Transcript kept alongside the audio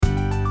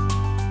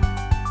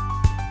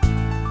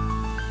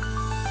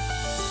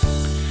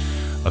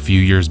A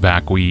few years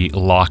back, we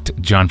locked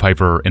John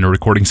Piper in a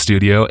recording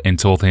studio and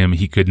told him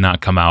he could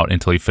not come out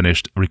until he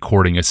finished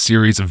recording a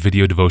series of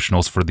video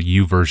devotionals for the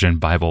YouVersion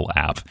Bible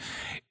app.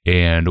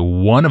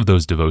 And one of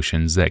those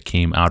devotions that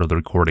came out of the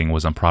recording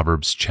was on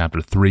Proverbs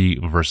chapter 3,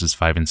 verses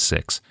 5 and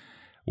 6.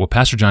 What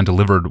Pastor John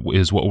delivered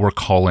is what we're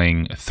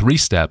calling 3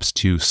 steps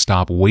to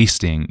stop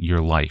wasting your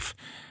life.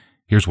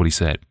 Here's what he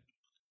said.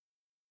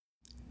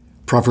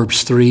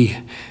 Proverbs 3,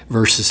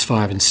 verses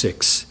 5 and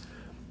 6.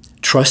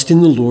 Trust in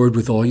the Lord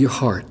with all your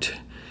heart,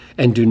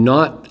 and do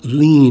not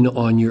lean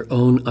on your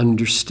own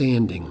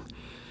understanding.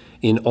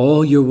 In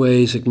all your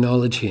ways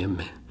acknowledge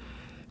him,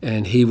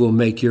 and he will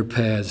make your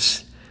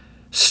paths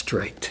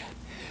straight.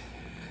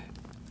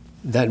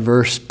 That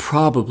verse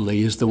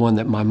probably is the one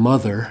that my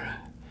mother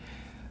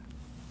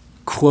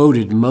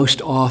quoted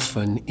most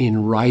often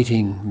in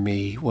writing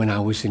me when I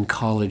was in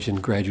college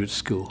and graduate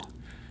school.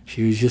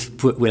 She was just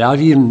put, without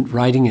even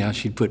writing it out,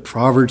 she'd put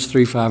Proverbs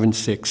 3, 5, and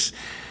 6.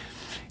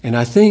 And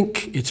I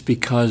think it's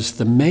because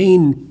the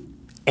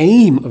main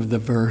aim of the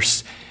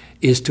verse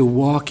is to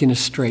walk in a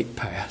straight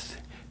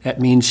path. That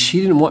means she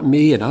didn't want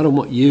me and I don't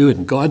want you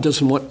and God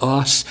doesn't want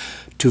us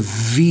to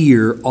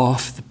veer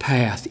off the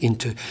path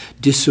into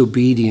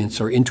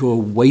disobedience or into a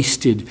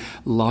wasted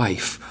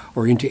life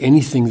or into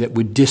anything that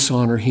would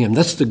dishonor him.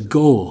 That's the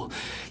goal.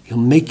 He'll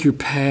make your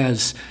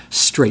paths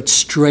straight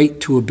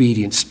to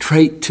obedience,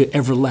 straight to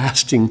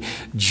everlasting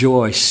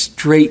joy,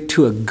 straight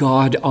to a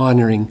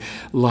God-honoring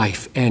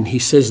life. And he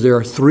says there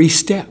are 3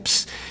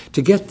 steps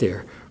to get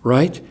there,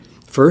 right?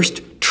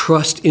 First,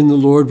 trust in the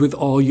Lord with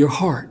all your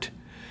heart.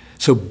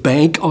 So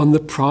bank on the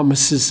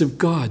promises of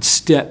God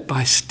step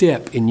by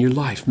step in your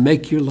life.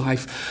 Make your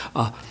life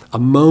a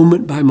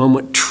moment by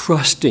moment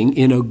trusting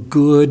in a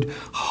good,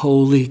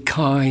 holy,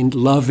 kind,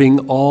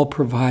 loving,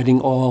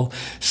 all-providing,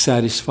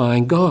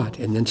 all-satisfying God.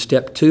 And then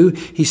step 2,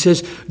 he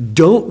says,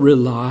 don't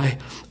rely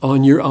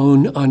on your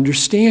own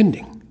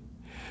understanding,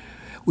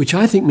 which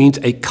I think means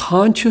a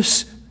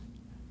conscious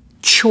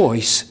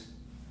choice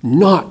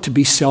not to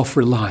be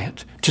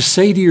self-reliant, to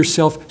say to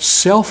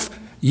yourself,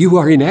 you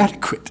are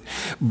inadequate.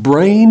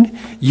 Brain,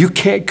 you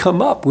can't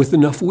come up with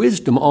enough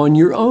wisdom on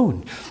your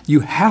own.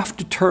 You have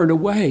to turn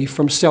away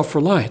from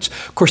self-reliance.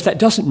 Of course, that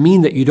doesn't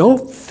mean that you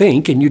don't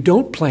think and you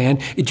don't plan.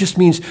 It just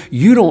means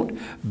you don't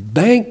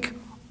bank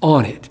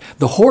on it.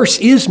 The horse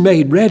is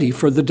made ready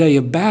for the day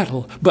of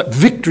battle, but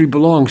victory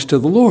belongs to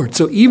the Lord.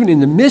 So even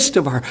in the midst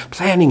of our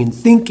planning and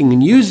thinking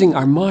and using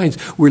our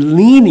minds, we're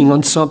leaning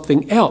on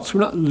something else.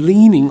 We're not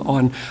leaning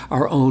on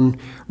our own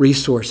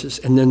resources.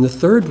 And then the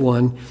third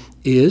one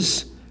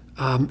is,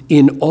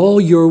 in all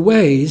your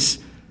ways,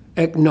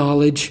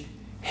 acknowledge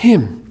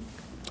him,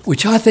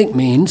 which I think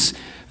means,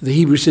 the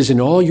Hebrew says, in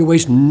all your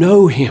ways,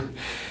 know him.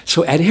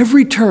 So at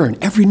every turn,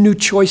 every new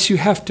choice you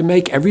have to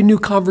make, every new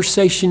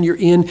conversation you're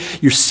in,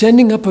 you're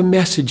sending up a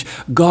message.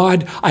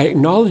 God, I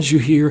acknowledge you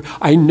here.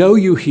 I know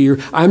you here.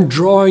 I'm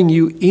drawing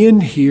you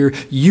in here.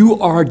 You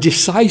are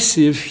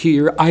decisive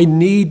here. I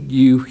need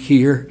you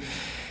here.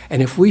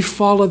 And if we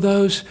follow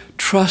those,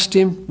 trust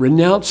him,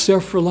 renounce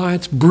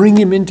self-reliance, bring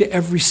him into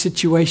every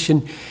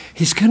situation,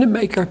 he's going to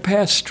make our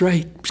path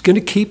straight. He's going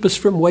to keep us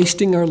from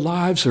wasting our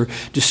lives or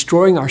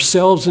destroying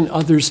ourselves and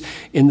others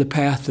in the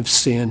path of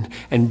sin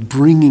and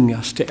bringing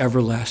us to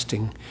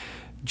everlasting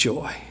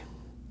joy.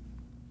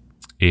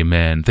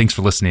 Amen. Thanks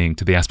for listening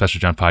to the Ask Pastor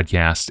John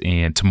podcast.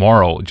 And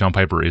tomorrow, John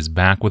Piper is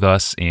back with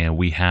us, and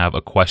we have a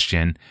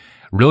question.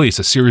 Really, it's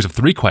a series of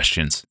 3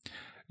 questions.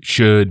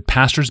 Should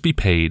pastors be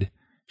paid?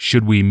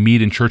 Should we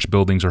meet in church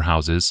buildings or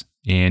houses?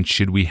 And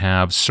should we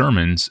have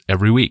sermons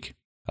every week?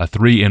 A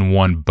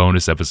 3-in-1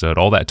 bonus episode.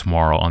 All that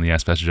tomorrow on the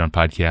Ask Pastor John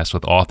podcast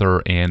with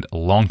author and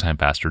longtime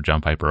pastor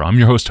John Piper. I'm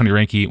your host, Tony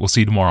Reinke. We'll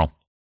see you tomorrow.